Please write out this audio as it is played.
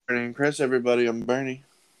Morning, Chris. Everybody, I'm Bernie.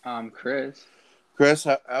 Chris. Chris,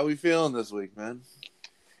 how we feeling this week, man?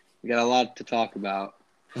 We got a lot to talk about.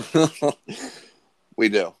 We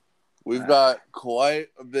do. We've got quite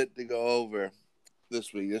a bit to go over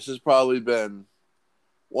this week. This has probably been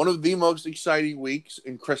one of the most exciting weeks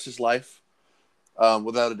in Chris's life,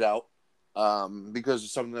 without a doubt, because of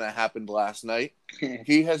something that happened last night.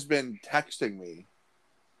 He has been texting me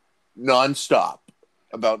nonstop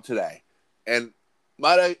about today, and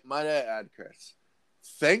might I add, Chris,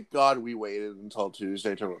 thank God we waited until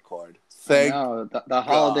Tuesday to record. The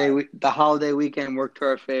holiday weekend worked to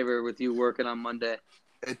our favor with you working on Monday.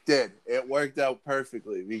 It did. It worked out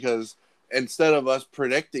perfectly because instead of us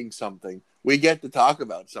predicting something, we get to talk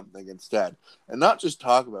about something instead. And not just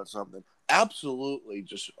talk about something, absolutely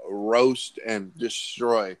just roast and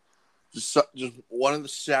destroy just one of the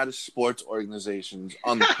saddest sports organizations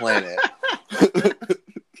on the planet.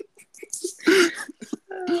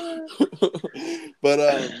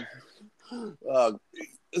 But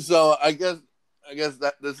so I guess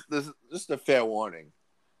that this is just a fair warning.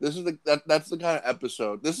 That's the kind of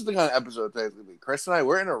episode. This is the kind of episode today's gonna be. Chris and I,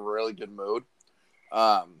 we're in a really good mood.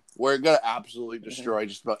 We're gonna absolutely destroy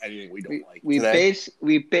just about anything we don't like. We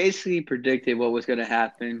basically predicted what was gonna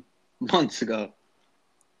happen months ago.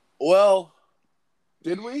 Well,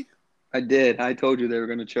 did we? I did. I told you they were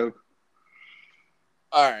gonna choke.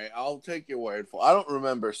 All right, I'll take your word for it. I don't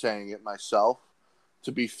remember saying it myself.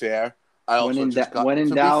 To be fair, when in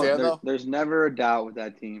doubt, there's never a doubt with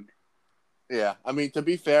that team. Yeah, I mean, to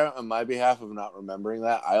be fair, on my behalf of not remembering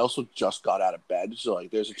that, I also just got out of bed, so like,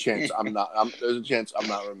 there's a chance I'm not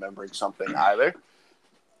remembering something either.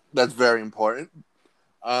 That's very important.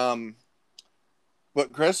 But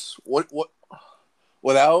Chris, I'm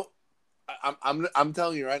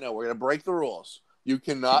telling you right now, we're gonna break the rules. You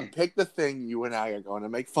cannot pick the thing you and I are going to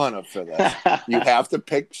make fun of for this. You have to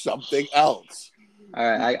pick something else. All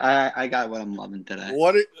right, I got what I'm loving today.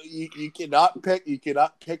 You cannot pick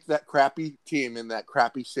that crappy team in that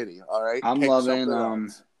crappy city. All right, I'm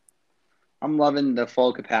loving the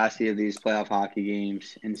full capacity of these playoff hockey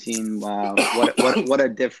games and seeing what a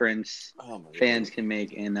difference fans can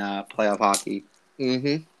make in playoff hockey.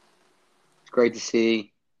 Mm-hmm. It's great to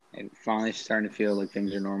see, and finally starting to feel like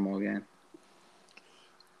things are normal again.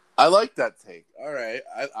 I like that take. All right.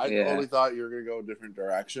 I totally thought you were going to go a different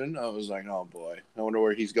direction. I was like, oh, boy. I wonder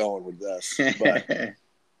where he's going with this. But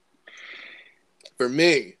for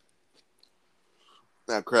me,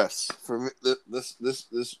 now, Chris, for me, this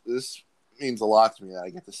means a lot to me that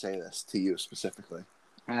I get to say this to you specifically.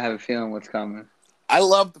 I have a feeling what's coming. I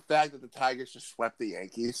love the fact that the Tigers just swept the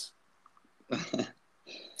Yankees.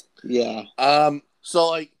 Yeah. So,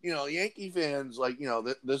 like, you know, Yankee fans, like, you know,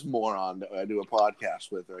 this moron that I do a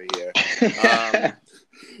podcast with right here,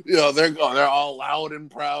 you know, they're all loud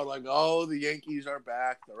and proud, like, oh, the Yankees are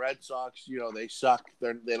back. The Red Sox, you know, they suck.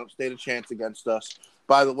 They don't stand a chance against us.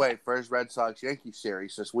 By the way, first Red Sox-Yankee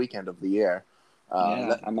series this weekend of the year.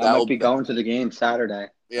 I might be going to the game Saturday.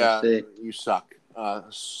 Yeah, you suck.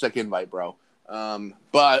 Sick invite, bro.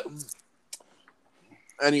 But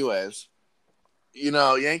anyways, you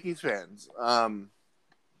know, Yankees fans,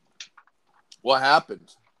 what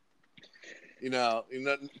happened? You know,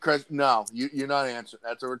 Chris. No, you're not answering.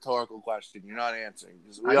 That's a rhetorical question. You're not answering.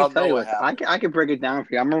 We all know what happened. I can break it down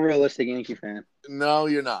for you. I'm a realistic Yankee fan. No,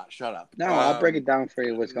 you're not. Shut up. No, I'll break it down for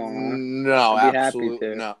you. What's going on? No,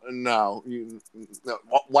 absolutely. No.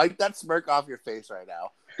 Wipe that smirk off your face right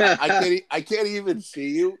now. I can't even see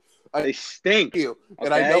you. They stink. And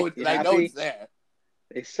okay? I know it's there.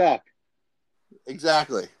 They suck.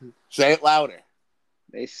 Exactly. Say it louder.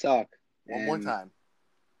 They suck. One more time.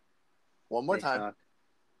 Suck.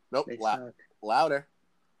 Nope. Louder.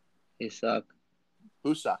 They suck.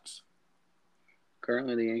 Who sucks?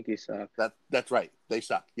 Currently, the Yankees suck. That's right. They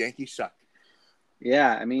suck. Yankees suck.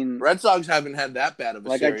 Yeah, I mean, Red Sox haven't had that bad of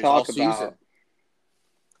a series all season.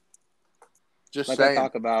 I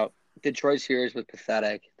talk about, Detroit series was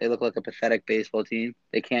pathetic. They look like a pathetic baseball team.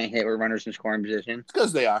 They can't hit with runners in scoring position. It's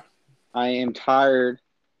because they are. I am tired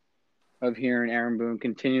of hearing Aaron Boone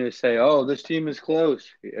continue to say, "Oh, this team is close.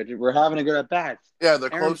 We're having a good at bats." Yeah, they're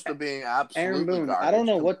close to being absolutely Aaron Boone, garbage. I don't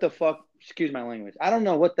know what the fuck. Excuse my language. I don't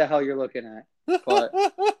know what the hell you're looking at, but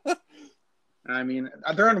I mean,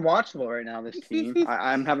 they're unwatchable right now. This team,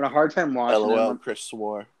 I'm having a hard time watching. LOL, Chris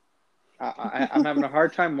swore. I'm having a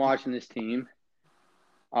hard time watching this team.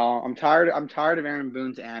 I'm tired of Aaron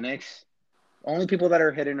Boone's antics. Only people that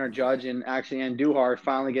are hitting are Judge and Andujar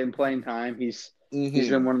finally getting playing time. He's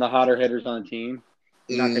been one of the hotter hitters on the team.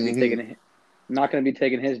 Not going to be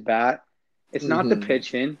taking his bat. It's not the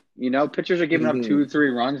pitching. You know, pitchers are giving up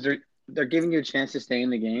 2-3 runs. they're giving you a chance to stay in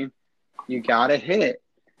the game. You gotta hit it.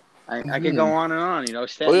 I could go on and on. Oh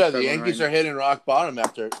Stanton's yeah, the struggling Yankees right are hitting rock bottom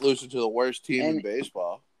after losing to the worst team now. in And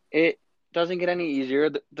baseball. it doesn't get any easier.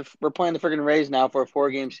 We're playing the freaking Rays now for a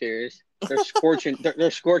 4-game series. They're scorching.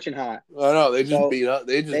 They're scorching hot. I know they just So beat up.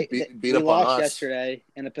 They just beat we up on lost us yesterday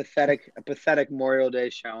in a pathetic Memorial Day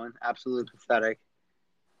showing. Absolutely pathetic.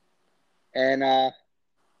 And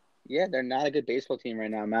yeah, they're not a good baseball team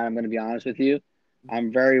right now, Matt. I'm going to be honest with you.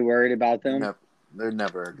 I'm very worried about them. They're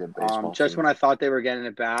never a good baseball Just team. when I thought they were getting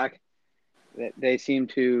it back, they seem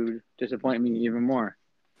to disappoint me even more.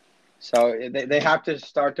 So they have to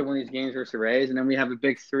start to win these games versus the Rays, and then we have a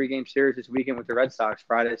big 3-game series this weekend with the Red Sox,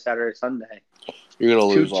 Friday, Saturday, Sunday. You're going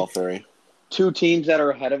to lose all 3. 2 teams that are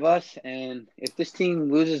ahead of us, and if this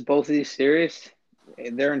team loses both of these series,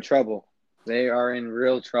 they're in trouble. They are in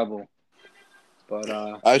real trouble. But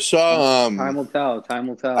I saw time will tell. Time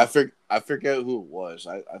will tell. I forget who it was.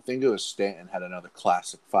 I think it was Stanton had another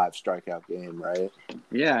classic 5 strikeout game, right?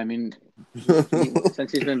 Yeah, I mean,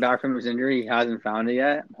 since he's been back from his injury, he hasn't found it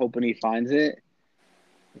yet. I'm hoping he finds it.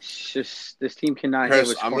 It's just this team cannot Chris,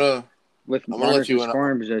 hit I'm gonna runners in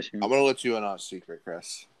scoring position. I'm gonna let you in on a secret,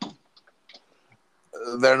 Chris.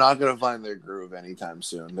 They're not gonna find their groove anytime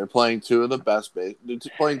soon. They're playing 2 of the best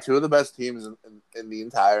teams in the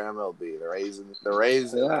entire MLB. The Rays and the Red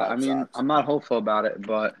Sox. I'm not hopeful about it,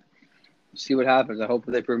 but see what happens. I hope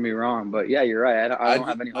they prove me wrong. But yeah, you're right. I don't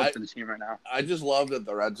have any hope for the team right now. I just love that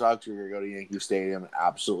the Red Sox are going to go to Yankee Stadium and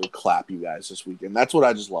absolutely clap you guys this weekend. That's what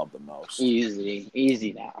I just love the most.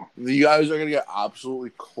 Easy now. You guys are going to get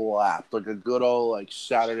absolutely clapped, like a good old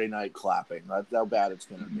Saturday night clapping. That's how bad it's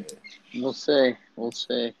going to be. We'll see.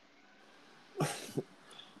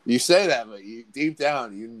 You say that, but deep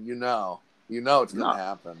down, you know it's going to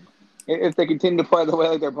happen. If they continue to play the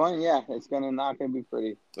way they're playing, yeah, it's not going to be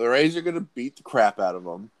pretty. The Rays are going to beat the crap out of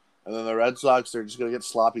them, and then the Red Sox are just going to get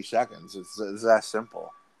sloppy seconds. It's that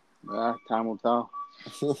simple. Yeah, time will tell.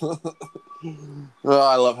 Oh,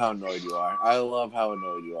 I love how annoyed you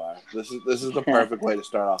are. This is the perfect way to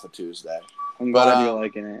start off a Tuesday. I'm glad you're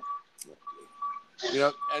liking it.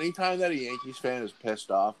 Anytime that a Yankees fan is pissed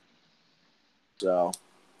off, so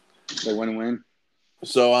they win.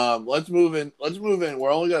 So let's move in.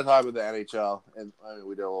 We're only going to talk about the NHL, and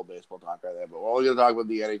we did a little baseball talk right there, but we're only going to talk about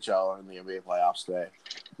the NHL and the NBA playoffs today.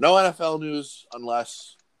 No NFL news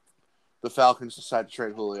unless the Falcons decide to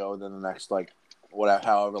trade Julio within the next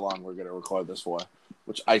however long we're going to record this for,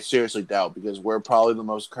 which I seriously doubt because we're probably the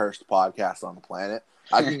most cursed podcast on the planet.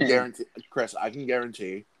 I can guarantee, Chris.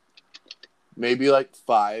 Maybe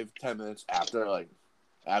 5-10 minutes after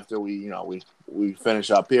we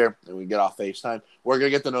finish up here and we get off FaceTime, we're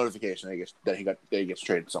gonna get the notification that he gets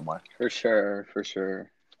traded somewhere. For sure.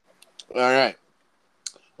 All right,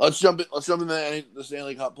 let's jump into the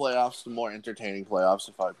Stanley Cup playoffs, the more entertaining playoffs,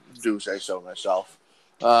 if I do say so myself.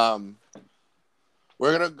 We're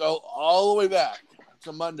gonna go all the way back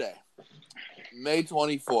to Monday, May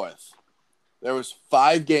 24th. There was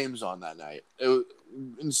 5 games on that night. It was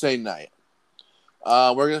an insane night.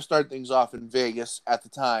 We're going to start things off in Vegas at the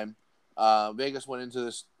time. Vegas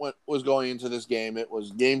was going into this game. It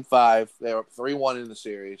was Game 5. They were up 3-1 in the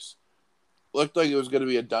series. Looked like it was going to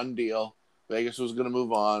be a done deal. Vegas was going to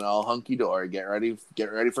move on, all hunky-dory. Get ready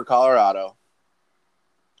for Colorado.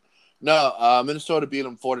 No, Minnesota beat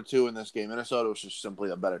them 4-2 in this game. Minnesota was just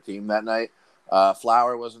simply a better team that night.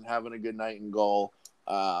 Flower wasn't having a good night in goal.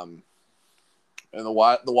 And the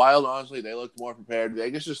Wild, honestly, they looked more prepared.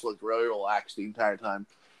 Vegas just looked really relaxed the entire time.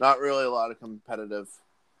 Not really a lot of competitive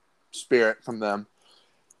spirit from them.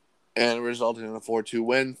 And it resulted in a 4-2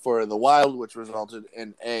 win for the Wild, which resulted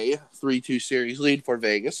in a 3-2 series lead for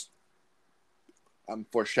Vegas. I'm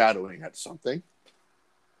foreshadowing at something.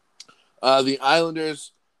 The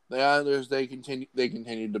Islanders, they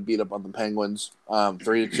continued to beat up on the Penguins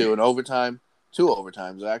 3-2 in overtime. 2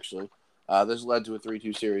 overtimes, actually. This led to a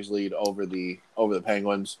 3-2 series lead over the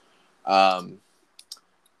Penguins.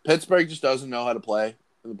 Pittsburgh just doesn't know how to play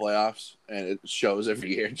in the playoffs, and it shows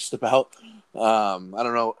every year just about. I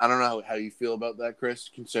don't know how you feel about that, Chris,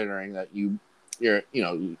 considering that you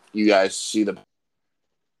guys see the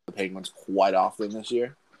Penguins quite often this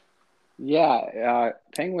year. Yeah,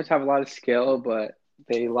 Penguins have a lot of skill, but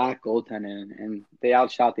they lack goaltending, and they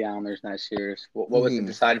outshot the Islanders last year. What was the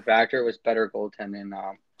deciding factor? It was better goaltending.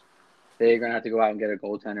 They're going to have to go out and get a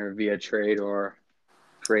goaltender via trade or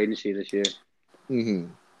free agency this year.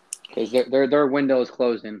 Because their window is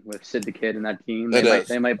closing with Sid the Kid and that team.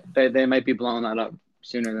 They might be blowing that up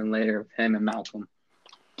sooner than later with him and Malcolm.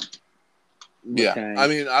 Yeah, okay. I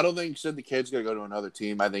mean, I don't think Sid the Kid's going to go to another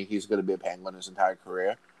team. I think he's going to be a Penguin his entire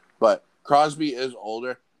career. But Crosby is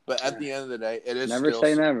older. But at the end of the day, Never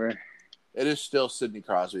say never. It is still Sidney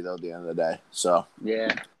Crosby, though, at the end of the day. So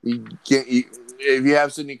Yeah. If you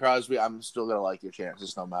have Sidney Crosby, I'm still going to like your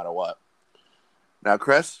chances no matter what. Now,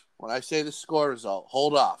 Chris, when I say the score result,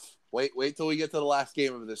 hold off. Wait till we get to the last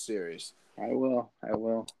game of this series. I will.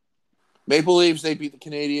 Maple Leafs, they beat the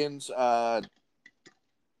Canadians to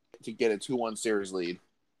get a 2-1 series lead.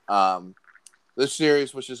 This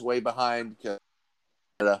series was just way behind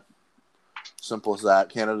Canada. Simple as that.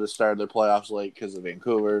 Canada started their playoffs late because of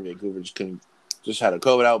Vancouver. Vancouver just had a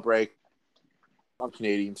COVID outbreak on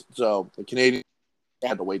Canadians. So the Canadians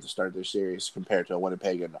had to wait to start their series compared to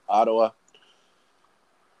Winnipeg and Ottawa.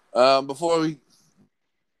 Before we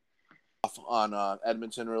off on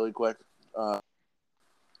Edmonton really quick.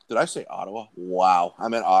 Did I say Ottawa? Wow. I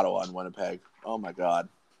meant Ottawa and Winnipeg. Oh, my God.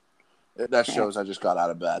 That shows I just got out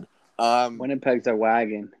of bed. Winnipeg's a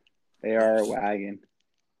wagon. They are a wagon.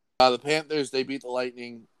 The Panthers, they beat the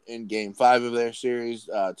Lightning in Game 5 of their series.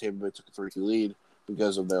 Tampa Bay took a 3-2 lead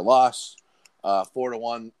because of their loss.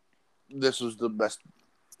 4-1. This was the best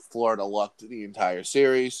Florida looked the entire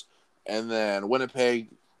series. And then Winnipeg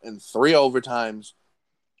in 3 overtimes.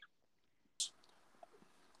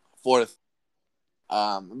 4-3.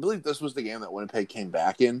 I believe this was the game that Winnipeg came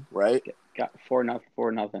back in, right? Got 4-0.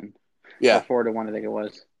 Yeah, 4-1. I think it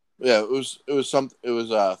was. Yeah, it was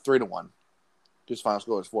 3-1. His final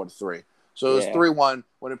score was 4-3. So it was 3-1.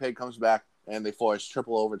 Winnipeg comes back and they force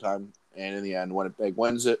triple overtime. And in the end, Winnipeg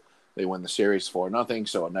wins it. They win the series 4-0.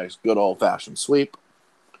 So a nice, good old fashioned sweep.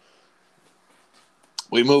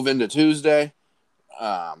 We move into Tuesday.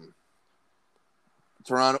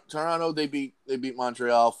 Toronto, they beat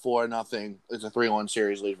Montreal 4-0. It's a 3-1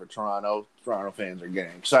 series lead for Toronto. Toronto fans are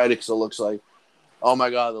getting excited because it looks like, oh my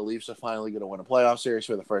God, the Leafs are finally going to win a playoff series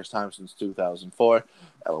for the first time since 2004.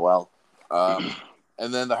 LOL.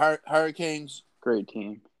 And then the Hurricanes, great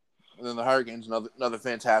team. And then the Hurricanes, another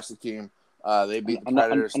fantastic team. They beat the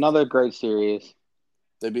Predators. Another great series.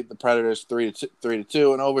 They beat the Predators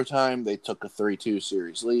 3-2 in overtime. They took a 3-2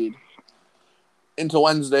 series lead. Into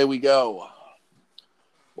Wednesday we go.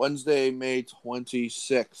 Wednesday, May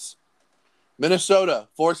 26th. Minnesota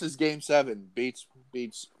forces Game 7, beats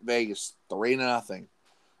Vegas 3-0.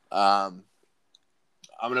 I'm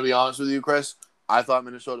going to be honest with you, Chris. I thought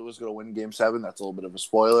Minnesota was going to win Game 7. That's a little bit of a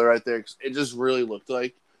spoiler right there. It just really looked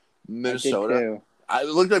like Minnesota. It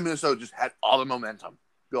looked like Minnesota just had all the momentum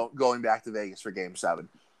going back to Vegas for Game 7.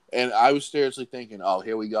 And I was seriously thinking, oh,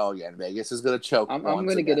 here we go again. Vegas is going to choke. I'm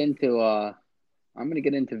going to get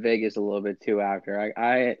into Vegas a little bit too after.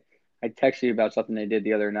 I texted you about something they did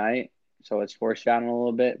the other night, so it's foreshadowing a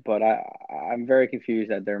little bit. But I'm very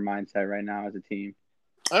confused at their mindset right now as a team.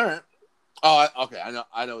 All right. Oh, okay. I know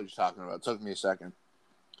what you're talking about. It took me a second.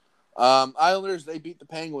 Islanders, they beat the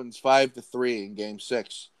Penguins 5-3 in Game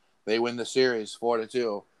 6. They win the series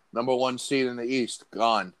 4-2. Number 1 seed in the East,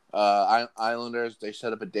 gone. Islanders, they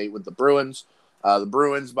set up a date with the Bruins. The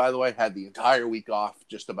Bruins, by the way, had the entire week off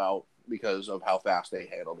just about because of how fast they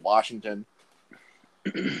handled Washington.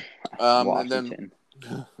 Washington. And then,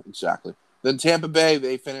 exactly. Then Tampa Bay,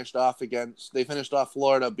 they finished off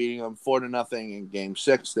Florida, beating them 4-0 in Game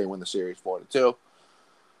 6. They win the series 4-2.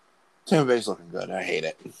 Tampa Bay's looking good. I hate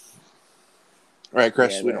it. All right,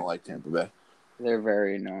 Chris, we don't like Tampa Bay. They're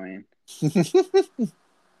very annoying.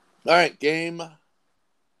 All right, game.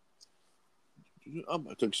 Oh,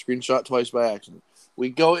 I took a screenshot twice by accident. We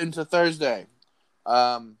go into Thursday.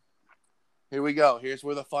 Here we go. Here's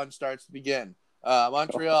where the fun starts to begin.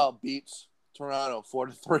 Montreal beats Toronto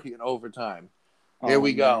 4-3 in overtime. Here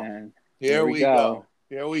we go. Man. Here we go.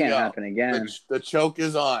 Can't happen again. The choke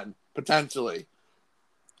is on, potentially.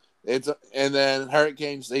 And then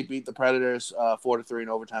Hurricanes, they beat the Predators 4-3 in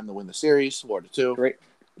overtime to win the series 4-2.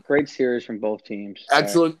 Great series from both teams.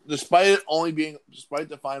 Excellent. Despite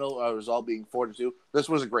the final result being 4-2, this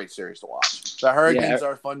was a great series to watch. The Hurricanes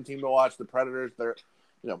are a fun team to watch. The Predators,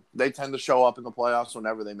 they tend to show up in the playoffs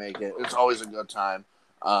whenever they make it. It's always a good time.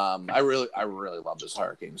 I really love this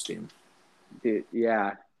Hurricanes team. Dude,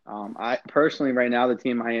 yeah. I personally right now the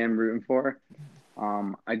team I am rooting for.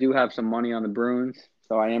 I do have some money on the Bruins,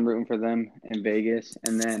 so I am rooting for them in Vegas.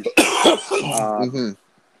 And then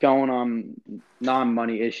going on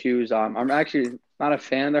non-money issues, I'm actually not a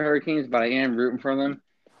fan of the Hurricanes, but I am rooting for them.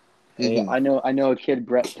 Mm-hmm. I know a kid,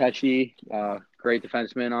 Brett Pesce, great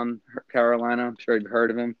defenseman on Carolina. I'm sure you've heard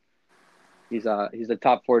of him. He's the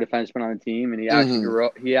top 4 defenseman on the team, and he actually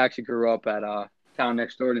grew up at town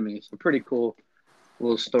next door to me. So pretty cool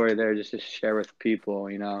little story there just to share with people.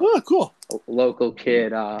 Oh, cool. A local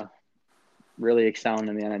kid, really excelling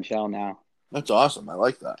in the NHL now. That's awesome. I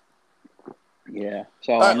like that. Yeah.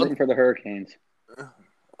 So I'm rooting for the Hurricanes.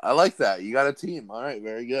 I like that. You got a team. All right,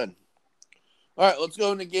 very good. All right, let's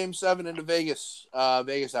go into Game 7 into Vegas.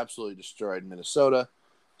 Vegas absolutely destroyed Minnesota.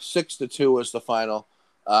 6-2 was the final.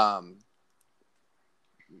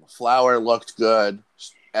 Flower looked good.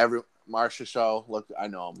 Marcia Show looked. I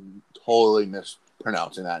know I'm totally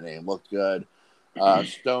mispronouncing that name. Looked good.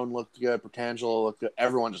 Stone looked good. Pertangelo looked good.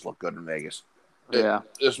 Everyone just looked good in Vegas.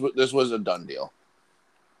 This was a done deal.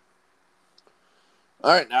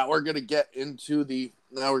 All right, now we're gonna get into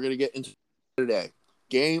today.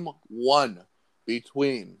 Game 1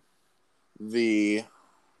 between the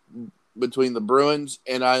Bruins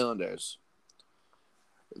and Islanders.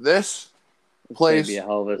 This place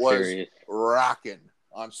was rocking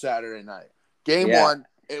on Saturday night. Game 1,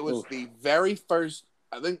 it was the very first.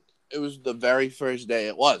 I think it was the very first day.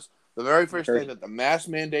 It was the very first day that the mask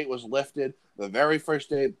mandate was lifted. The very first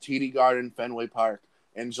day at TD Garden, Fenway Park,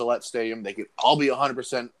 and Gillette Stadium, they could all be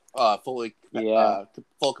 100%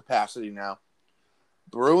 full capacity now.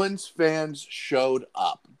 Bruins fans showed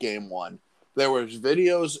up Game 1. There was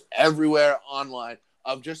videos everywhere online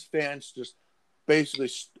of just fans just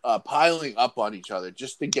basically piling up on each other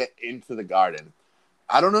just to get into the Garden.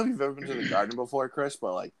 I don't know if you've ever been to the Garden before, Chris,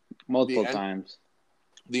 but like multiple times.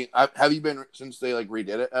 Have you been since they like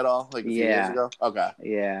redid it at all? Like a few years ago? Okay.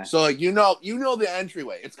 Yeah. So like you know the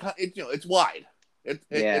entryway. It's it's wide. It's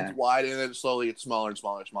wide, and then slowly it's smaller and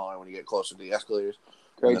smaller and smaller when you get closer to the escalators.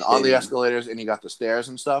 And then on the escalators, and you got the stairs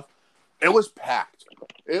and stuff. It was packed.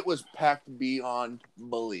 It was packed beyond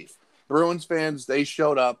belief. Bruins fans, they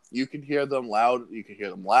showed up. You could hear them loud. You could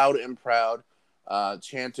hear them loud and proud,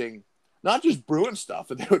 chanting not just Bruins stuff,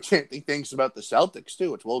 but they were chanting things about the Celtics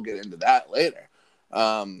too, which we'll get into that later.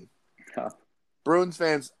 Bruins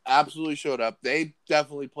fans absolutely showed up. They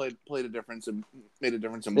definitely played a difference and made a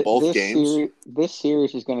difference in both games. This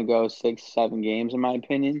series is going to go 6-7 games, in my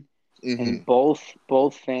opinion, and both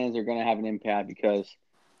fans are going to have an impact because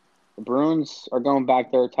the Bruins are going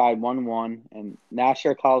back there tied 1-1, and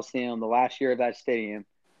Nassau Coliseum, the last year of that stadium,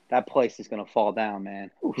 that place is going to fall down, man.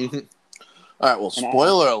 All right, well,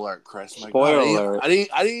 spoiler alert, Chris. Spoiler alert. I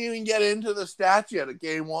didn't even get into the stats yet of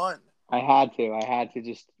Game 1. I had to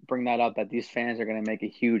just bring that up, that these fans are going to make a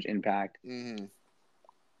huge impact. Mm-hmm.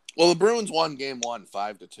 Well, the Bruins won Game 1,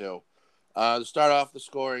 5-2. To start off the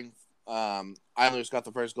scoring, Islanders got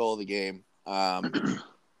the first goal of the game.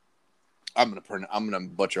 I'm gonna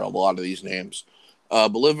butcher a lot of these names.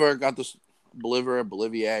 Bolivier got the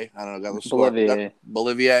Bolivier. I don't know. Got the score.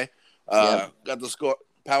 Bolivier. Got the score.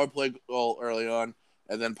 Power play goal early on,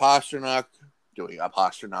 and then Pastrnak doing a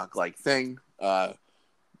Pastrnak-like thing.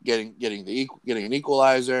 Getting an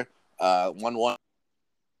equalizer. 1-1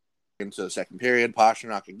 into the second period.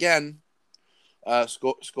 Pastrnak again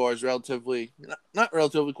scores not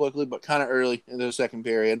relatively quickly, but kind of early into the second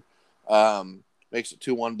period. Makes it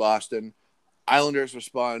 2-1 Boston. Islanders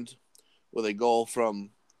respond with a goal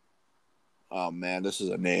from, oh man, this is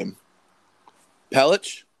a name.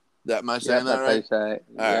 Pelich? Am I saying that right? All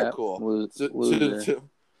right, cool.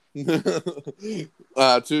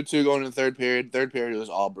 2-2 going in the third period. Third period was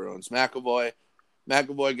all Bruins. McAvoy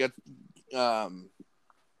gets got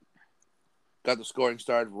the scoring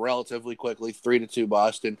started relatively quickly. 3-2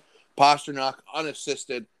 Boston. Pastrnak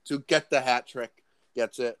unassisted to get the hat trick.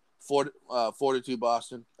 Gets it. 4-2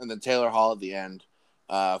 Boston, and then Taylor Hall at the end,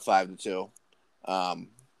 5-2.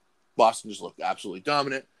 Boston just looked absolutely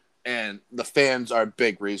dominant, and the fans are a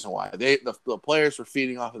big reason why. The players were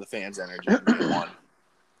feeding off of the fans' energy in Game 1.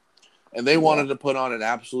 And they wanted to put on an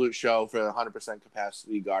absolute show for the 100%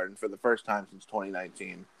 capacity Garden for the first time since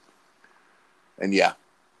 2019. And yeah,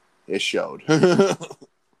 it showed.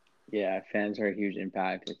 Yeah, fans are a huge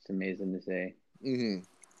impact. It's amazing to see. Mm-hmm.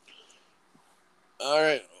 All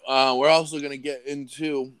right. We're also going to get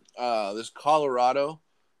into this Colorado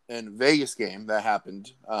and Vegas game that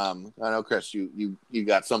happened. I know, Chris, you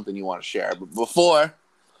got something you want to share. But before,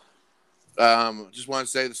 just want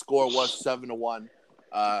to say the score was 7-1.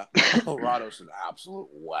 Colorado's an absolute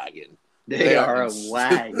wagon. They are a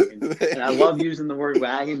wagon. And I love using the word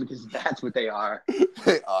wagon because that's what they are.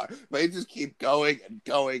 They are. They just keep going and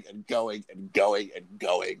going and going and going and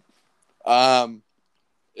going.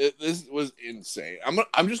 This was insane.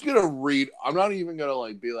 I'm just gonna read. I'm not even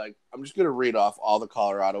gonna be like. I'm just gonna read off all the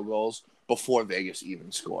Colorado goals before Vegas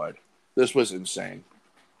even scored. This was insane.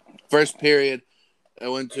 First period, I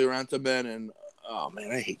went to Rantanen and oh man,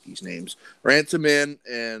 I hate these names. Rantanen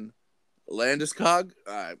and Landeskog.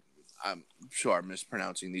 I'm sure I'm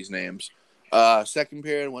mispronouncing these names. Second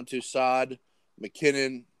period, went to Saad,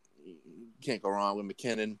 McKinnon. Can't go wrong with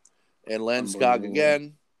McKinnon and Landeskog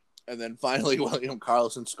again. And then finally, William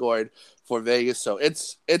Karlsson scored for Vegas. So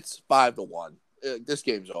it's 5-1. this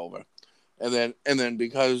game's over. And then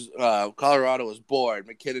because Colorado was bored,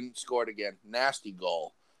 McKinnon scored again. Nasty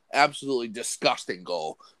goal, absolutely disgusting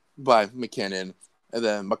goal by McKinnon. And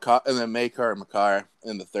then Makar and Makar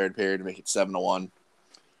in the third period to make it 7-1.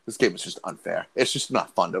 This game is just unfair. It's just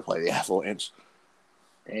not fun to play the Avalanche.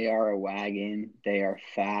 They are a wagon. They are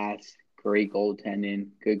fast. Great goaltending.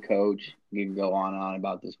 Good coach. You can go on and on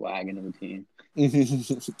about this wagon of a team.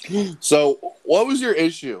 So, what was your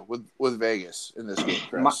issue with Vegas in this game,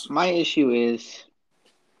 Chris? My issue is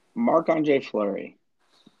Marc-Andre Fleury,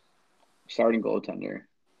 starting goaltender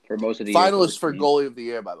for most of the year. Finalist for goalie of the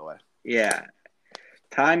year, by the way. Yeah.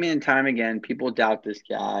 Time and time again, people doubt this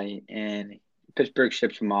guy, and Pittsburgh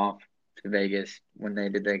ships him off to Vegas when they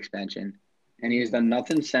did the expansion. And he's done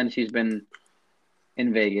nothing since he's been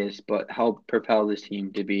in Vegas but helped propel this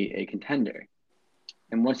team to be a contender.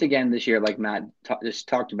 And once again this year, like Matt just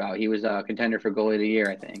talked about, he was a contender for goalie of the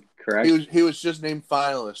year, I think. Correct? He was just named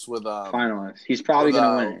finalist with finalist. He's probably going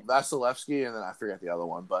to win it. Vasilevsky, and then I forget the other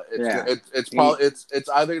one, but it's probably it's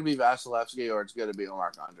either going to be Vasilevsky or it's going to be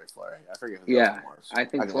Marc-Andre Fleury. I forget who the other one was. I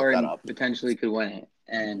think Fleury potentially could win it,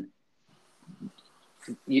 and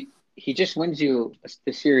he just wins you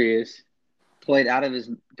the series. Played out of his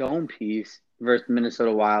dome piece versus the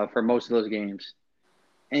Minnesota Wild for most of those games.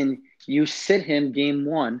 And you sit him game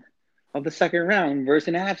one of the second round versus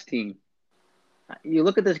an Avs team. You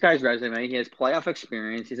look at this guy's resume. He has playoff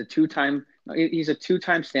experience. He's a two-time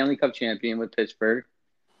Stanley Cup champion with Pittsburgh.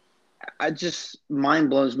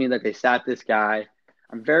 Mind blows me that they sat this guy.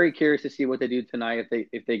 I'm very curious to see what they do tonight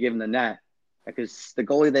if they give him the net. Because the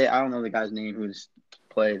goalie, I don't know the guy's name who's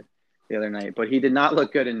played the other night, but he did not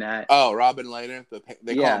look good in that. Oh, Robin Lehner.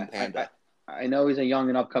 They call him Panda. I know he's a young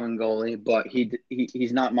and upcoming goalie, but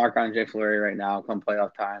he's not Marc-Andre Fleury right now come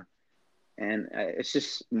playoff time. And it's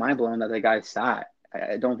just mind-blowing that the guy sat.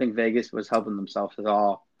 I don't think Vegas was helping themselves at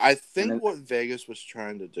all. I think what Vegas was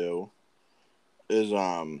trying to do is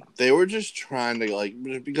they were just trying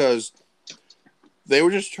to, because they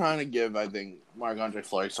were just trying to give, I think, Marc-Andre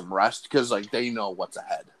Fleury some rest because, they know what's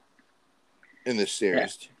ahead in this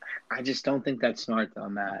series. Yeah. I just don't think that's smart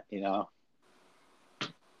on that, Now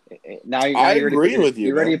I agree with you.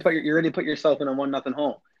 You're ready to put yourself in a 1-0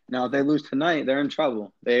 hole. Now, if they lose tonight, they're in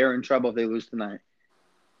trouble. They are in trouble if they lose tonight.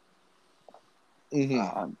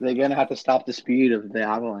 Mm-hmm. They're gonna have to stop the speed of the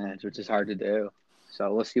Avalanche, which is hard to do.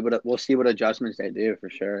 So we'll see what adjustments they do for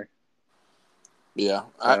sure. Yeah,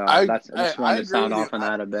 I just wanted to sound off on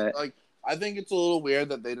that a bit. I think it's a little weird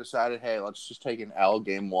that they decided, hey, let's just take an L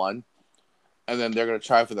game one. And then they're going to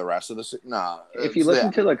try for the rest of the season. Nah. If you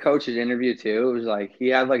listen to the coach's interview, too, it was he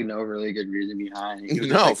had, no really good reason behind it.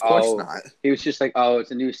 No, of course not. He was just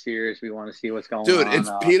it's a new series. We want to see what's going on. Dude,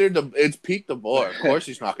 it's Pete DeBoer. Of course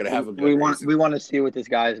he's not going to have a good reason. We want to see what this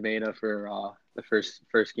guy's made of for the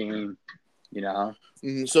first game,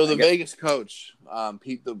 Mm-hmm. So the Vegas coach,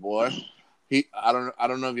 Pete DeBoer, I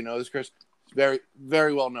don't know if you know this, Chris. He's very,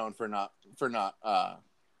 very well known for not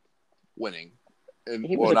winning.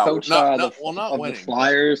 He was the coach of the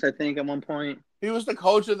Flyers, I think, at one point. He was the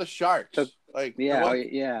coach of the Sharks.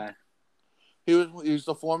 Yeah. He was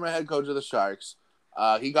the former head coach of the Sharks.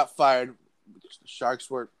 He got fired because the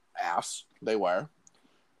Sharks were ass. They were.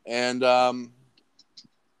 And then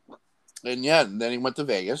he went to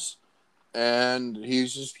Vegas. And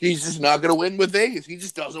he's just not going to win with Vegas. He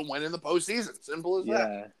just doesn't win in the postseason. Simple as that.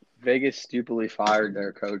 Yeah. Vegas stupidly fired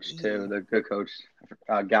their coach, too. Their good coach,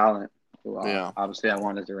 Gallant. Obviously, I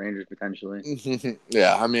wanted the Rangers potentially.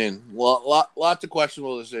 Yeah, I mean, lots of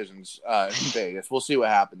questionable decisions in Vegas. We'll see what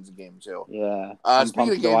happens in Game 2. Yeah, I'm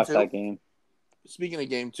pumped to watch that game. Speaking of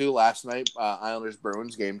Game 2, last night,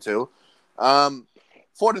 Islanders-Bruins Game 2.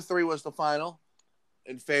 4-3 was the final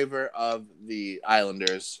in favor of the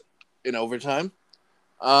Islanders in overtime.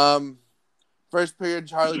 First period,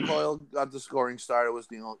 Charlie Coyle got the scoring start. It was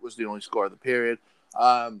the only score of the period.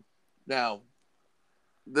 Now,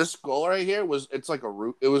 this goal right here was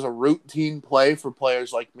a routine play for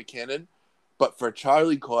players like McKinnon, but for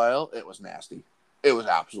Charlie Coyle, it was nasty. It was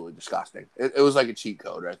absolutely disgusting. It was like a cheat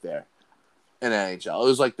code right there in NHL. It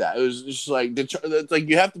was like that. It was just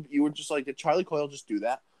you were just like, did Charlie Coyle just do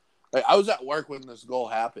that? I was at work when this goal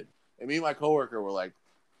happened, and me and my coworker were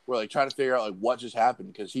trying to figure out what just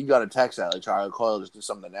happened because he got a text that Charlie Coyle just did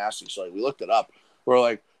something nasty. So we looked it up. We're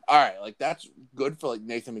like, all right, that's good for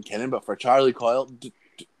Nathan McKinnon, but for Charlie Coyle.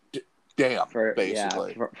 Damn,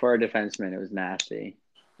 basically. Yeah, for a defenseman, it was nasty.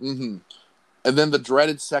 Mm-hmm. And then the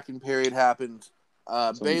dreaded second period happened.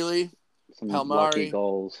 Bailey, Palmieri,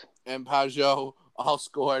 goals, and Pajot all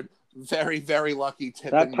scored very, very lucky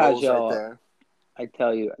tipping goals right there. I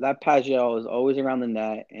tell you, that Pagel is always around the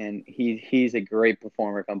net, and he's a great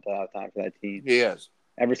performer come playoff time for that team. He is.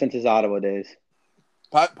 Ever since his Ottawa days.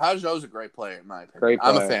 Pajot's a great player, in my opinion. Great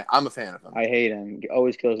player. I'm a fan of him. I hate him. He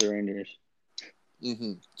always kills the Rangers.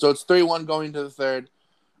 Mm-hmm. So it's 3-1 going to the third,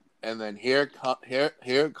 and then here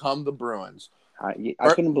come the Bruins. I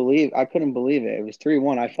couldn't believe it. It was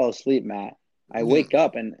 3-1. I fell asleep, Matt. I wake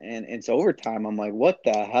up and it's overtime. I'm like, what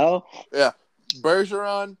the hell? Yeah,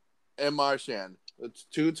 Bergeron and Marchand. It's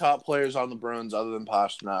two top players on the Bruins, other than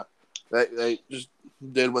Pastrnak. They just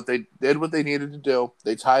did what they needed to do.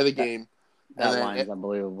 They tie the game. That line is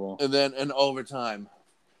unbelievable. And then in overtime,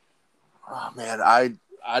 oh man, I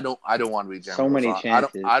don't want to be Jeremy. So many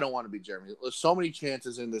chances. I don't want to be Jeremy. There's so many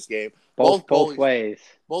chances in this game. Both ways.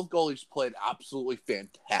 Both goalies played absolutely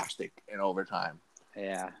fantastic in overtime.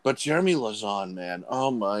 Yeah. But Jeremy Lauzon, man,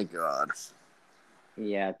 oh my god.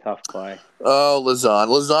 Yeah, tough play. Oh, Lauzon.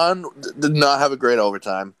 Lauzon did not have a great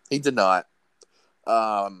overtime. He did not.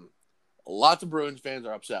 Lots of Bruins fans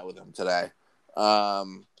are upset with him today.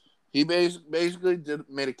 He basically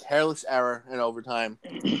made a careless error in overtime,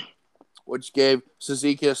 which gave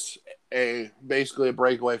Cizikas basically a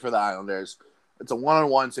breakaway for the Islanders. It's a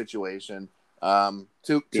 1-on-1 situation.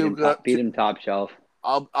 Beat him top shelf.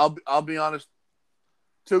 I'll be honest.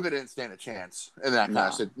 Tuukka didn't stand a chance in that kind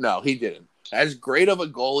of situation. No, he didn't. As great of a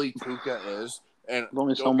goalie Tuukka is, and there's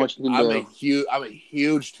only so much you can do. I'm a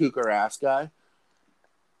huge Tuukka ass guy.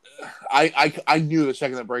 I knew the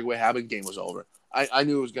second that breakaway happened, game was over. I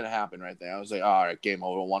knew it was going to happen right there. I was like, all right, game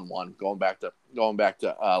over, 1-1. Going back to Long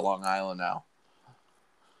Island now.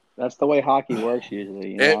 That's the way hockey works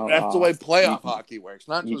usually. That's the way playoff hockey works.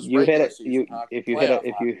 Not just regular season hockey. If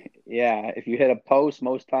you hit a post,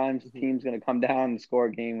 most times the team's going to come down and score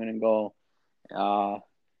a game-winning goal.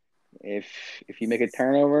 If you make a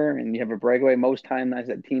turnover and you have a breakaway, most times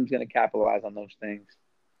that team's going to capitalize on those things.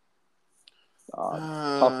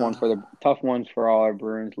 Tough ones for all our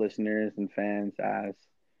Bruins listeners and fans. As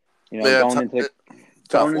going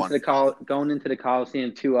into the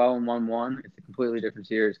Coliseum 2-0 and 1-1, it's a completely different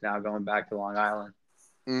series now. Going back to Long Island.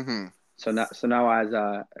 Mm-hmm. So now, as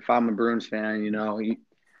if I'm a Bruins fan, you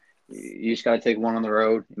just got to take one on the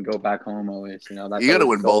road and go back home always. You got to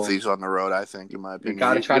win both these on the road. I think, in my opinion, you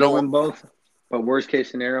got to try to win both. But worst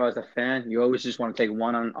case scenario, as a fan, you always just want to take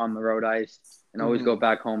one on the road ice and always go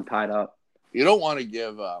back home tied up. You don't want to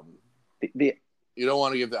give the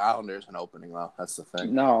Islanders an opening, though. That's the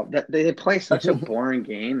thing. No, they play such a boring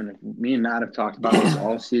game, and me and Matt have talked about this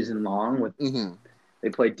all season long. They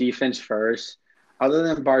play defense first. Other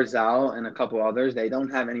than Barzal and a couple others, they don't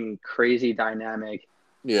have any crazy dynamic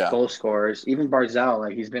goal scorers. Even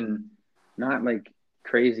Barzal, he's been not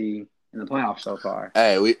crazy in the playoffs so far.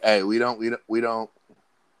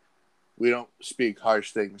 We don't speak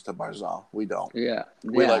harsh things to Barzal. We don't. Yeah,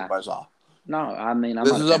 we like Barzal. No, I mean,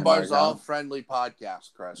 this is a Barzal-friendly podcast,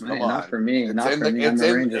 Chris. Come on. Not for me. It's in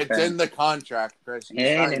the contract, Chris.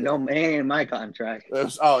 Ain't in my contract.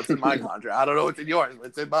 It's in my contract. I don't know what's in yours.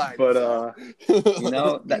 It's in mine. But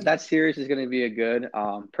that series is going to be a good.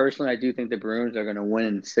 Personally, I do think the Bruins are going to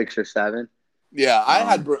win 6 or 7. Yeah, I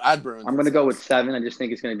had Bruins. I'm going to go with 7. I just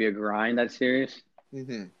think it's going to be a grind, that series.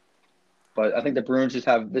 Mm-hmm. But I think the Bruins just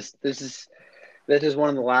have this. This is one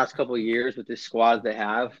of the last couple of years with this squad they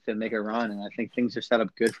have to make a run, and I think things are set up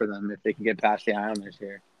good for them if they can get past the Islanders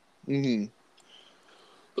here. Mm-hmm.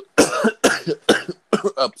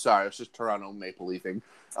 Sorry, it's just Toronto Maple Leafing.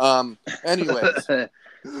 Anyways,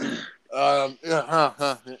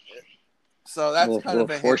 so that's kind of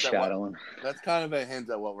a foreshadowing. That's kind of a hint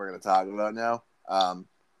at what we're going to talk about now.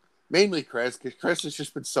 Mainly Chris, because Chris has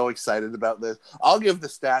just been so excited about this. I'll give the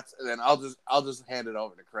stats, and then I'll just hand it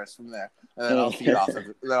over to Chris from there, and then I'll feed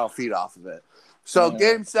off of it. So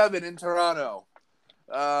Game 7 in Toronto.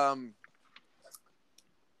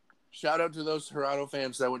 Shout out to those Toronto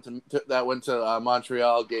fans that went to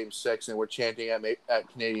Montreal Game 6 and were chanting at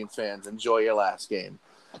Canadian fans. Enjoy your last game.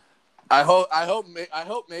 I hope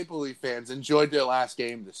Maple Leaf fans enjoyed their last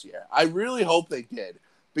game this year. I really hope they did,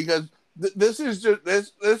 because this is the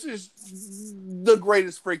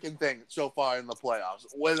greatest freaking thing so far in the playoffs,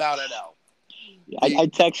 without a doubt. I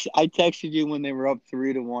texted you when they were up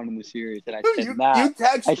 3-1 in the series, and I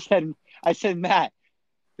said, Matt,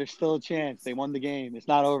 there's still a chance. They won the game. It's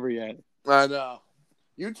not over yet. I know.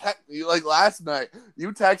 Last night,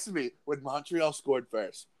 you texted me when Montreal scored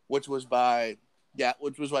first, which was by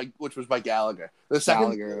Gallagher. The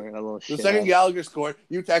second Gallagher scored,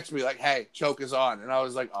 you texted me hey, choke is on, and I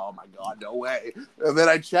was like, oh my god, no way. And then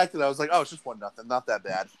I checked it, I was like, oh, it's just 1-0, not that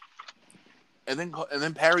bad. And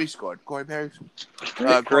then Perry scored. Corey Perry.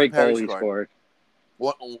 Great goal he scored.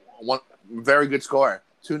 very good score,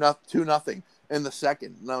 2-0 in the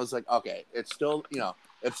second, and I was like, okay, it's still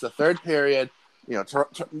it's the third period,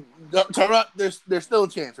 Toronto, there's still a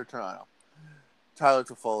chance for Toronto. Tyler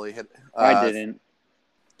Toffoli hit. I didn't.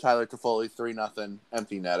 Tyler Toffoli 3-0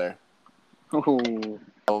 empty netter. Ooh.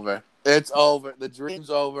 Over. It's over. The dream's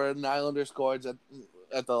over. The Islanders scored at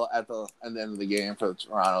the end of the game for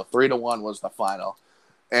Toronto. 3-1 was the final,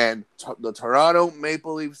 and the Toronto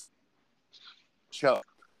Maple Leafs choke.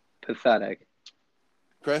 Pathetic.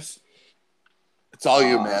 Chris, it's all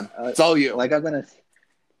you, man. It's all you. Like I've been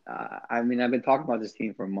I've been talking about this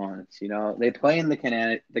team for months. They play in the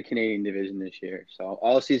Canadian division this year, so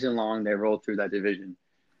all season long they roll through that division.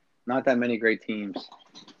 Not that many great teams.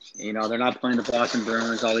 They're not playing the Boston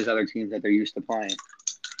Bruins, all these other teams that they're used to playing.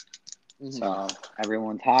 Mm-hmm. So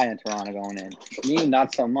everyone's high in Toronto going in. Me,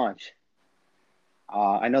 not so much.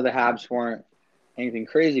 I know the Habs weren't anything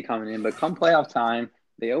crazy coming in, but come playoff time,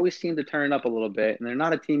 they always seem to turn it up a little bit, and they're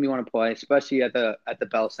not a team you want to play, especially at the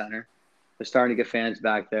Bell Center. They're starting to get fans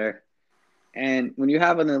back there. And when you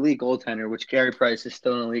have an elite goaltender, which Carey Price is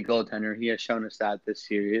still an elite goaltender, he has shown us that this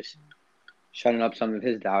series, shutting up some of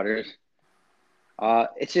his doubters.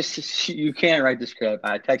 It's just you can't write the script.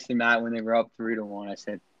 I texted Matt when they were up 3-1. I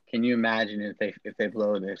said, "Can you imagine if they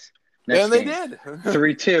blow this?" Next and they did.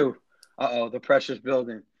 3-2. The pressure's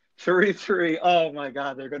building. 3-3. Oh my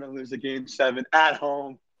God, they're gonna lose a game 7 at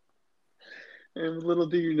home. And little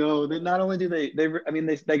do you know, they not only do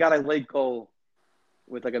they got a late goal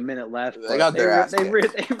with like a minute left. They got their ass. They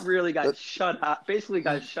really got shut out. Basically,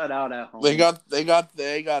 got shut out at home. They got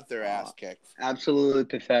their ass kicked. Absolutely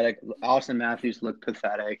pathetic. Austin Matthews looked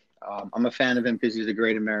pathetic. I'm a fan of him because he's a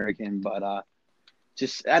great American, but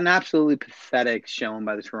just an absolutely pathetic showing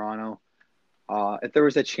by the Toronto. If there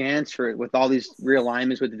was a chance with all these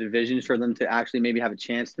realignments with the divisions for them to actually maybe have a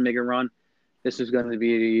chance to make a run, this is going to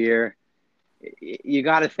be the year. You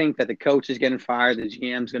got to think that the coach is getting fired, the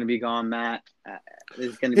GM's going to be gone, Matt.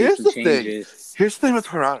 There's going to be some changes. Here's the thing with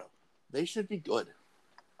Toronto. They should be good.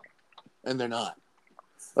 And they're not.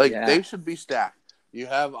 They should be stacked. You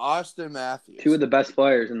have Austin Matthews. 2 of the best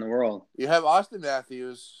players in the world. You have Austin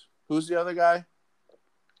Matthews. Who's the other guy?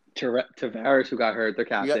 Tavares, who got hurt, their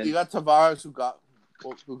captain. You got Tavares, who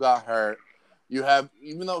got hurt. You have,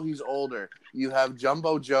 even though he's older, you have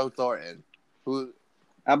Jumbo Joe Thornton, who...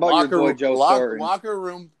 How about your boy Joe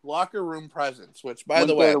Thornton? Locker room presence, which, by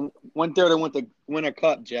the way... Went there to win the Winter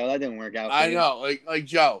Cup, Joe. That didn't work out for you. I know, like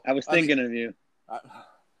Joe. I was thinking of you.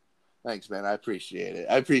 Thanks, man. I appreciate it.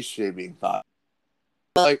 I appreciate being thought.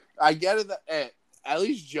 I get it that at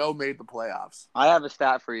least Joe made the playoffs. I have a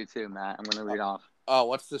stat for you, too, Matt. I'm going to read off. Oh,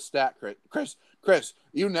 what's the stat, Chris,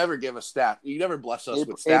 you never give a stat. You never bless us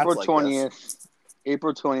with stats April 20th, like this.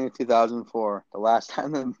 April 20th, 2004, the last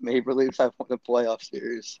time the Maple Leafs have won a playoff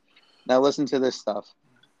series. Now listen to this stuff.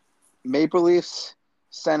 Maple Leafs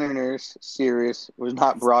Senators series was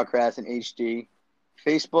not broadcast in HD.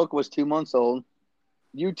 Facebook was 2 months old.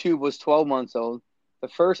 YouTube was 12 months old. The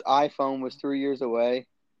first iPhone was 3 years away.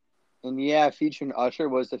 And featuring Usher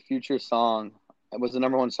was the future song. It was the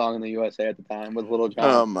 #1 song in the USA at the time with Little John.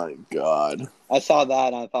 Oh, my God. I saw that,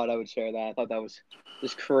 and I thought I would share that. I thought that was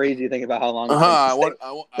just crazy to think about how long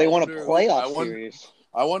they won a playoff series.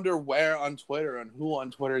 I wonder where on Twitter and who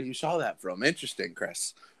on Twitter you saw that from. Interesting,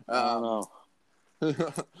 Chris. I don't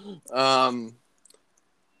know.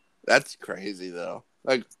 That's crazy, though.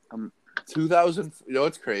 2000,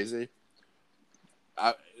 it's crazy.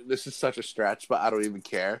 This is such a stretch, but I don't even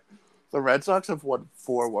care. The Red Sox have won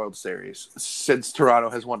 4 World Series since Toronto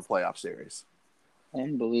has won a playoff series.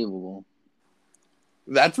 Unbelievable.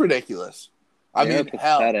 That's ridiculous. They're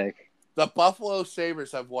pathetic. Hell, the Buffalo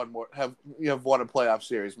Sabres have won a playoff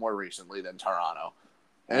series more recently than Toronto,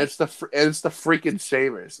 and it's the freaking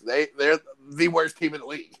Sabres. They're the worst team in the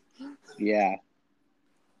league. Yeah.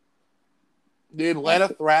 The Atlanta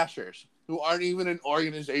Thrashers, who aren't even an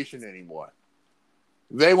organization anymore.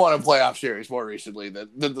 They won a playoff series more recently than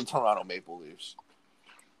the Toronto Maple Leafs.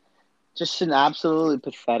 Just an absolutely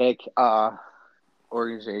pathetic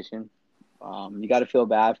organization. You got to feel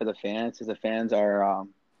bad for the fans, because the fans are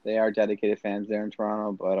they are dedicated fans there in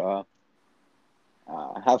Toronto. But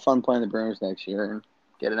have fun playing the Bruins next year and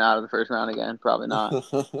getting out of the first round again. Probably not.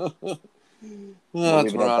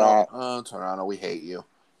 Toronto, we hate you.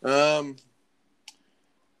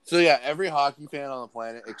 So yeah, every hockey fan on the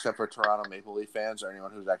planet, except for Toronto Maple Leaf fans or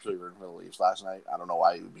anyone who's actually rooting for the Leafs last night. I don't know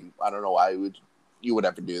why you would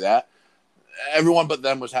ever do that. Everyone but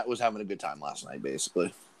them was having a good time last night,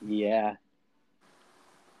 basically. Yeah.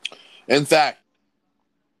 In fact,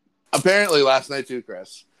 apparently last night too,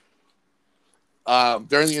 Chris.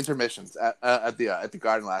 during the intermissions at the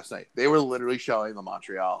Garden last night, they were literally showing the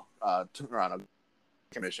Montreal Toronto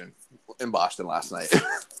commission in Boston last night.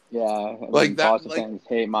 Yeah, I like mean, that, Boston like fans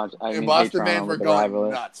hate hate Boston Toronto fans were with the going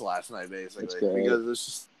rivalry. nuts last night, It's basically, great. because it's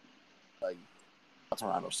just like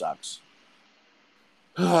Toronto sucks.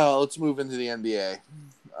 Let's move into the NBA.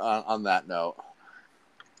 On that note,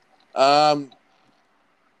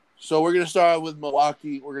 so we're gonna start with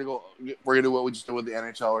Milwaukee. We're gonna do what we just did with the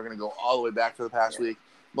NHL. We're gonna go all the way back to the past week.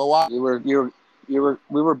 Milwaukee. We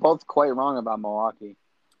were both quite wrong about Milwaukee.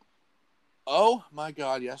 Oh my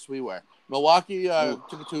God! Yes, we were. Milwaukee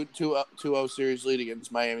took a 2-0 series lead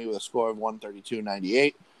against Miami with a score of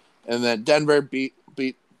 132-98, and then Denver beat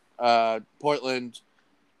Portland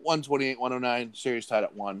 128-109. Series tied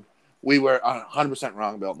at 1. We were 100%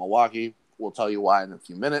 wrong about Milwaukee. We'll tell you why in a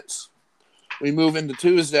few minutes. We move into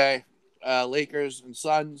Tuesday. Lakers and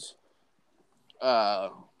Suns.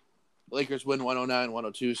 Lakers win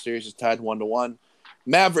 109-102. Series is tied 1-1.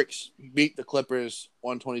 Mavericks beat the Clippers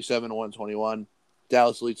 127-121.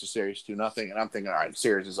 Dallas leads the series 2-0. And I'm thinking, all right, the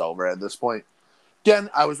series is over at this point. Again,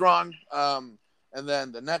 I was wrong. And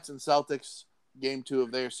then the Nets and Celtics, game 2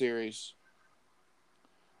 of their series.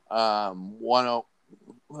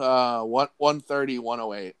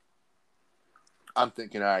 130-108. I'm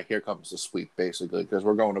thinking, all right, here comes the sweep, basically, because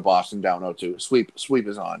we're going to Boston down 0-2. Sweep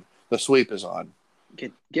is on. The sweep is on.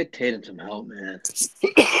 Get Tatum some help, man.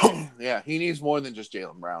 Yeah, he needs more than just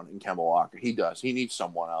Jaylen Brown and Kemba Walker. He does. He needs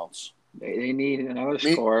someone else. They need another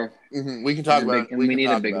scorer. Mm-hmm. We can talk about it. We need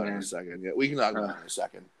a big man in a second. Yeah, we can talk about it in a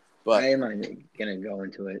second. But I am not gonna go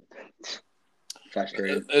into it.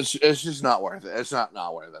 Frustrated. It's just not worth it. It's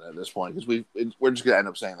not worth it at this point because we're just gonna end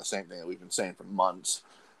up saying the same thing that we've been saying for months.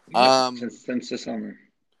 Since the summer.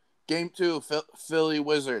 Game 2, Philly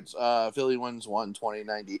Wizards. Philly wins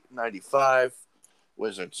 120-95.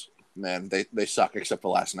 Wizards, man, they suck except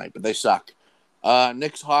for last night, but they suck.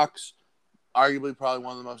 Knicks Hawks, arguably probably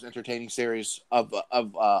one of the most entertaining series of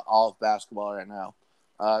all of basketball right now.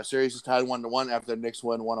 Series is tied 1-1 after the Knicks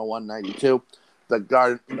win 101-92.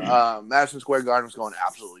 The Madison Square Garden was going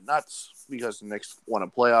absolutely nuts because the Knicks won a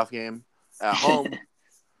playoff game at home.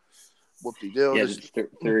 Whoop-de-doo. Yeah, it's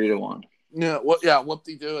 3-1. Yeah,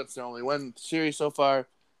 whoop-de-doo. It's the only win series so far.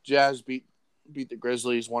 Jazz beat the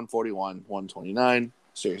Grizzlies 141-129.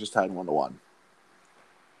 Series is tied 1-1.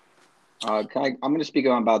 I'm going to speak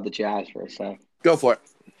about the Jazz for a sec. Go for it.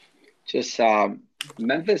 Just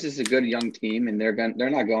Memphis is a good young team, and they're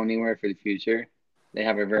not going anywhere for the future. They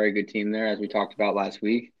have a very good team there, as we talked about last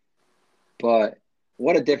week. But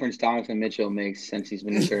what a difference Donovan Mitchell makes since he's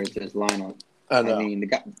been inserted to his lineup. I mean, the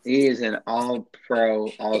guy, he is an all-pro,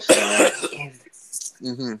 all-star,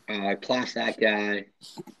 class act guy.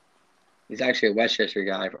 He's actually a Westchester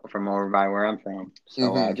guy from over by where I'm from.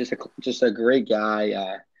 So just a great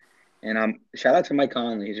guy. And shout out to Mike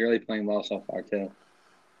Conley. He's really playing well so far too.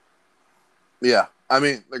 Yeah, I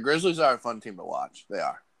mean the Grizzlies are a fun team to watch. They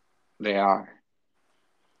are. They are.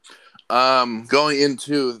 Going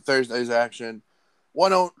into Thursday's action,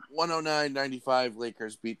 109-95.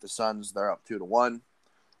 Lakers beat the Suns. They're up 2-1.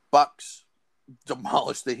 Bucks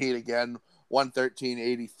demolished the Heat again,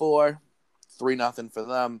 113-84, 3-0 for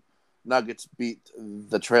them. Nuggets beat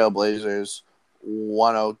the Trailblazers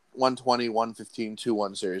 120-115,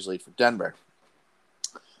 2-1 series lead for Denver.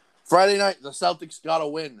 Friday night, the Celtics got a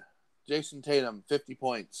win. Jason Tatum, 50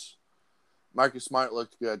 points. Marcus Smart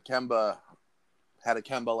looked good. Kemba had a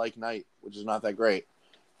Kemba-like night, which is not that great.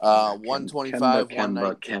 125,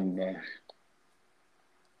 Kemba.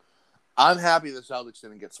 I'm happy the Celtics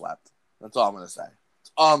didn't get swept. That's all I'm going to say.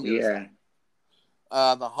 That's all I'm going to say.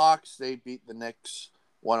 The Hawks, they beat the Knicks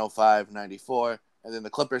 105-94. And then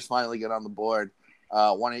the Clippers finally get on the board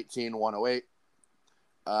 118-108.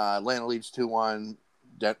 Atlanta leads 2-1.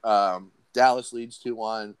 Dallas leads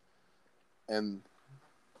 2-1. And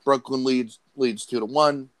Brooklyn leads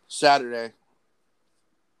 2-1. Saturday,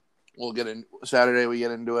 we get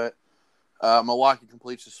into it. Milwaukee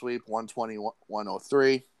completes the sweep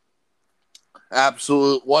 120-103.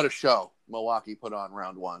 What a show Milwaukee put on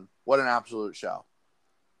round 1. What an absolute show.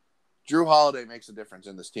 Drew Holiday makes a difference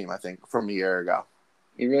in this team, I think, from a year ago.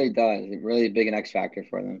 He really does. He's really big an X factor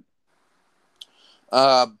for them.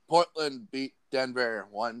 Portland beat Denver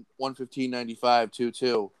 115-95,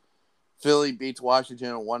 2-2. Philly beats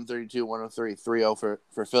Washington 132-103, 3-0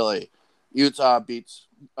 for Philly. Utah beats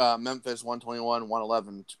Memphis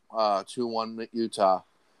 121-111, 2-1 Utah.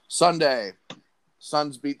 Sunday,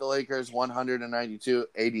 Suns beat the Lakers 192.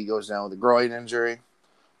 AD goes down with a groin injury.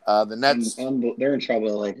 The Nets, they're in trouble,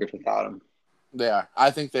 the Lakers, without him. They are.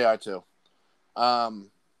 I think they are too.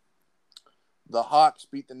 The Hawks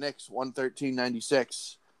beat the Knicks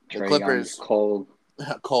 113-96. The Trae Clippers, Young's cold.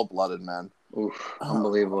 cold-blooded, man. Oof,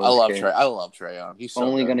 unbelievable. I love Trae. I love Trae Young. He's so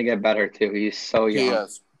only good. going to get better, too. He's so young. He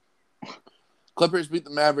is. Clippers beat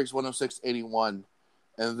the Mavericks 106-81.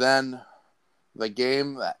 And then the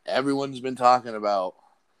game that everyone's been talking about,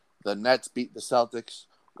 the Nets beat the Celtics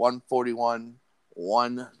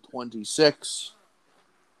 141-126.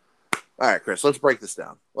 All right, Chris, let's break this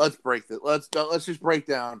down. Let's just break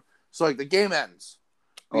down. So like the game ends.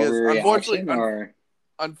 Because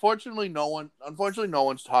unfortunately no one's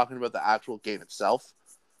talking about the actual game itself.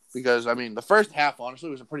 Because I mean the first half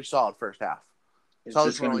honestly was a pretty solid first half. Is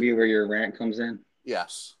this going to be where your rant comes in?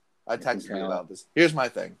 Yes. I texted you about this. Here's my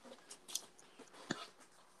thing.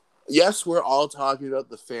 Yes, we're all talking about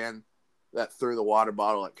the fan that threw the water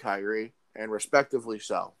bottle at Kyrie, and respectively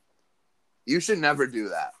so. You should never do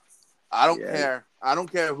that. I don't care. I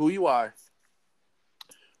don't care who you are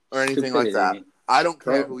or anything like that. I don't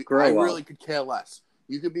care who I really could care less.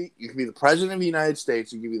 You could be the president of the United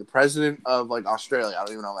States. You could be the president of like Australia. I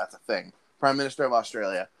don't even know if that's a thing. Prime Minister of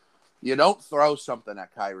Australia. You don't throw something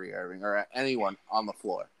at Kyrie Irving or at anyone on the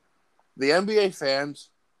floor. The NBA fans,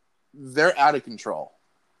 they're out of control.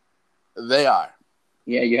 They are.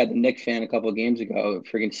 Yeah, you had the Knicks fan a couple of games ago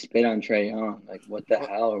freaking spit on Trae Young. Like, what the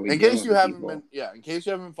hell are we doing? In case you haven't been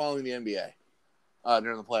following the NBA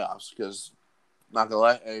during the playoffs, because not gonna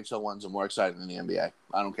lie, NHL ones are more exciting than the NBA.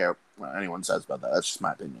 I don't care what anyone says about that. That's just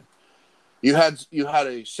my opinion. You had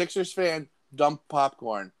a Sixers fan dump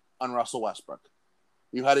popcorn on Russell Westbrook.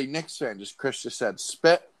 You had a Knicks fan, just Chris just said,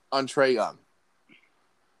 spit on Trae Young.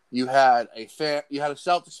 You had a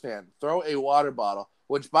Celtics fan throw a water bottle,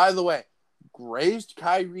 which, by the way, grazed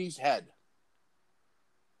Kyrie's head.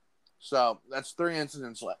 So that's 3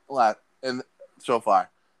 incidents so far.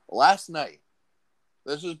 Last night,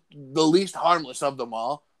 this is the least harmless of them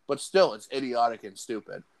all, but still, it's idiotic and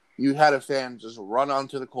stupid. You had a fan just run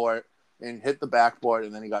onto the court and hit the backboard,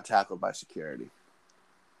 and then he got tackled by security.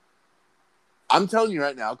 I'm telling you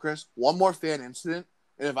right now, Chris, one more fan incident,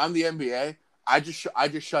 and if I'm the NBA, I just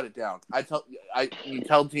shut it down. You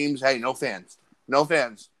tell teams, hey, no fans.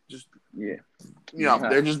 Just they're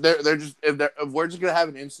just if we're just gonna have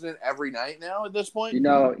an incident every night now at this point,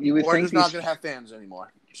 you would we're think just not gonna have fans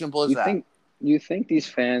anymore. Simple as that. You think these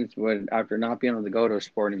fans would, after not being able to go to a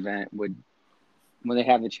sporting event, when they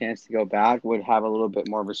have the chance to go back, would have a little bit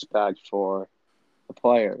more respect for the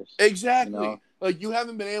players? Exactly. Like, you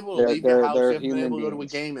haven't been able to leave your house. You haven't been able to go to a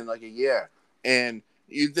game in like a year. And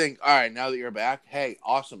you think, all right, now that you're back, hey,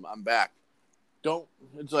 awesome, I'm back.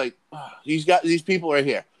 It's like, these people are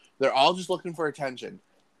here. They're all just looking for attention.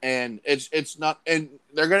 And it's not, and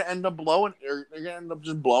they're going to end up blowing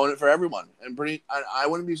it for everyone. And I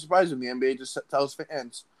wouldn't be surprised if the NBA just tells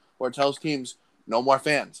fans or tells teams, no more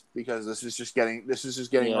fans, because this is just getting ridiculous.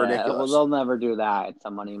 Well, they'll never do that. It's a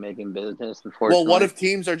money-making business, unfortunately. Well, what if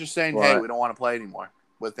teams are just saying, "Hey, we don't want to play anymore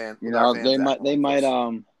with fans"? They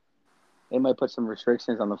might put some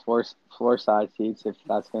restrictions on the floor side seats if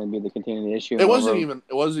that's going to be the continuing issue. It wasn't even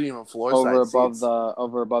floor side seats.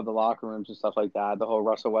 Over above the locker rooms and stuff like that. The whole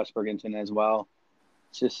Russell Westbrook incident as well.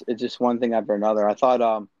 It's just one thing after another. I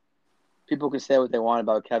thought people can say what they want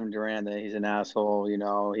about Kevin Durant, that he's an asshole, he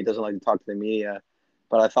doesn't like to talk to the media.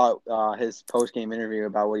 But I thought his post-game interview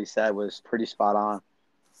about what he said was pretty spot on.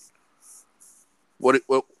 What?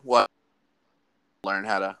 Learn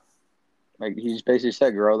how to. Like, he just basically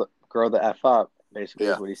said, grow the F up, basically,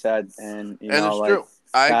 is what he said. And, it's true.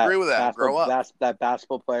 I agree with that. Grow up. That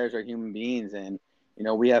basketball players are human beings, and,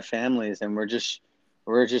 we have families, and we're just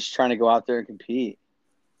trying to go out there and compete.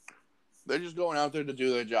 They're just going out there to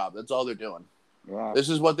do their job. That's all they're doing. Yeah. This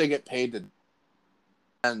is what they get paid to do.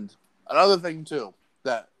 And another thing, too,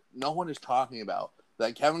 that no one is talking about,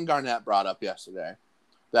 that Kevin Garnett brought up yesterday,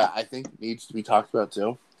 that I think needs to be talked about,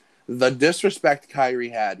 too. The disrespect Kyrie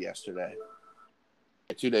had yesterday,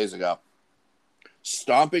 2 days ago,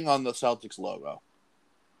 stomping on the Celtics logo.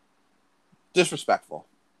 Disrespectful.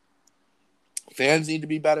 Fans need to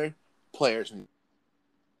be better. Players need.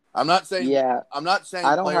 I'm not saying. Yeah. I'm not saying.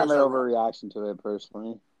 I don't have an overreaction to it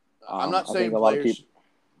personally. I'm not saying players.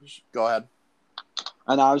 Go ahead.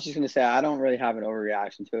 And I was just gonna say I don't really have an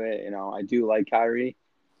overreaction to it. I do like Kyrie,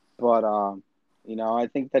 but I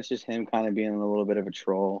think that's just him kind of being a little bit of a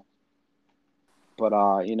troll. But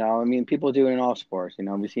people do it in all sports.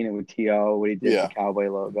 We've seen it with T.O. what he did with the Cowboy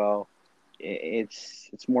logo.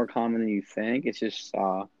 It's more common than you think. It's just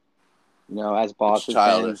as Boston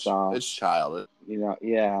fans, it's childish.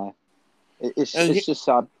 It's just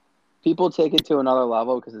people take it to another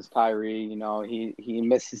level because it's Kyrie. He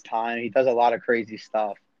missed his time. He does a lot of crazy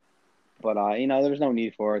stuff. But there was no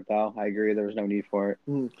need for it, though. I agree, there was no need for it.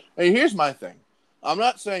 Hey, here's my thing. I'm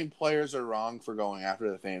not saying players are wrong for going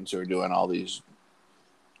after the fans who are doing all these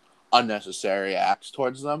unnecessary acts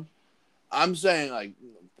towards them. I'm saying like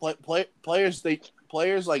players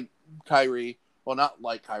like Kyrie, well not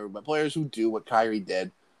like Kyrie, but players who do what Kyrie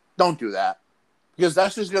did, don't do that because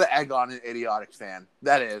that's just gonna egg on an idiotic fan.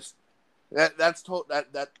 That's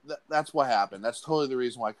what happened. That's totally the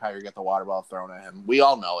reason why Kyrie got the water bottle thrown at him. We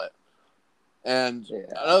all know it. And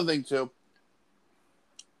another thing too.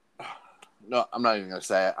 No, I'm not even gonna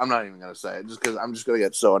say it. Just because I'm just gonna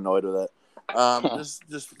get so annoyed with it.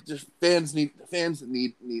 Just fans need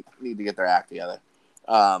to get their act together.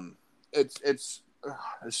 It's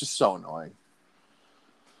just so annoying.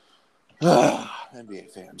 NBA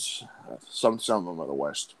fans, some of them are the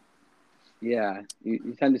worst. Yeah,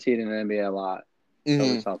 you tend to see it in the NBA a lot.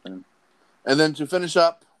 Mm-hmm. So something. And then to finish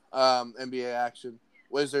up NBA action,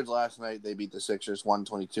 Wizards last night they beat the Sixers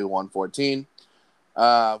 122-114.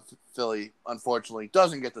 Philly unfortunately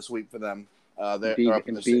doesn't get the sweep for them.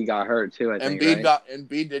 Embiid got hurt too. I think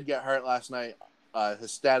Embiid did get hurt last night.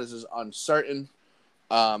 His status is uncertain.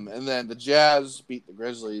 And then the Jazz beat the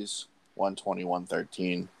Grizzlies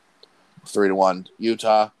 120-113, 3-1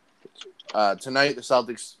 Utah. Tonight the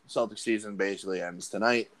Celtics season basically ends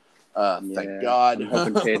tonight. Thank God. I'm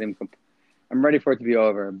hoping Tatum. I'm ready for it to be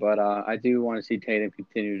over, but I do want to see Tatum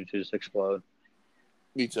continue to just explode.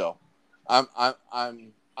 Me too.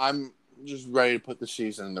 I'm just ready to put the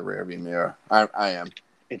season in the rearview mirror. I am.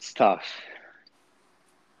 It's tough.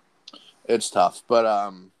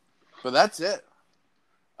 But that's it.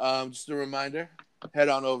 Just a reminder: head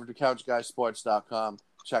on over to CouchGuysSports.com.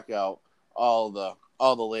 Check out all the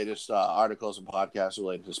latest articles and podcasts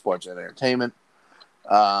related to sports and entertainment.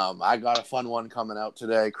 I got a fun one coming out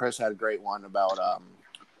today. Chris had a great one about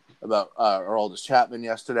Aroldis Chapman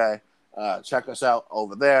yesterday. Check us out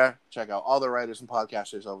over there. Check out all the writers and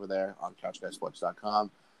podcasters over there on CouchGuysSports.com.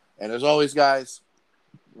 And as always, guys,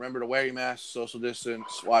 remember to wear your mask, social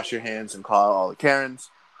distance, wash your hands, and call out all the Karens.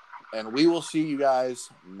 And we will see you guys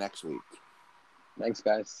next week. Thanks,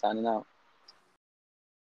 guys. Signing out.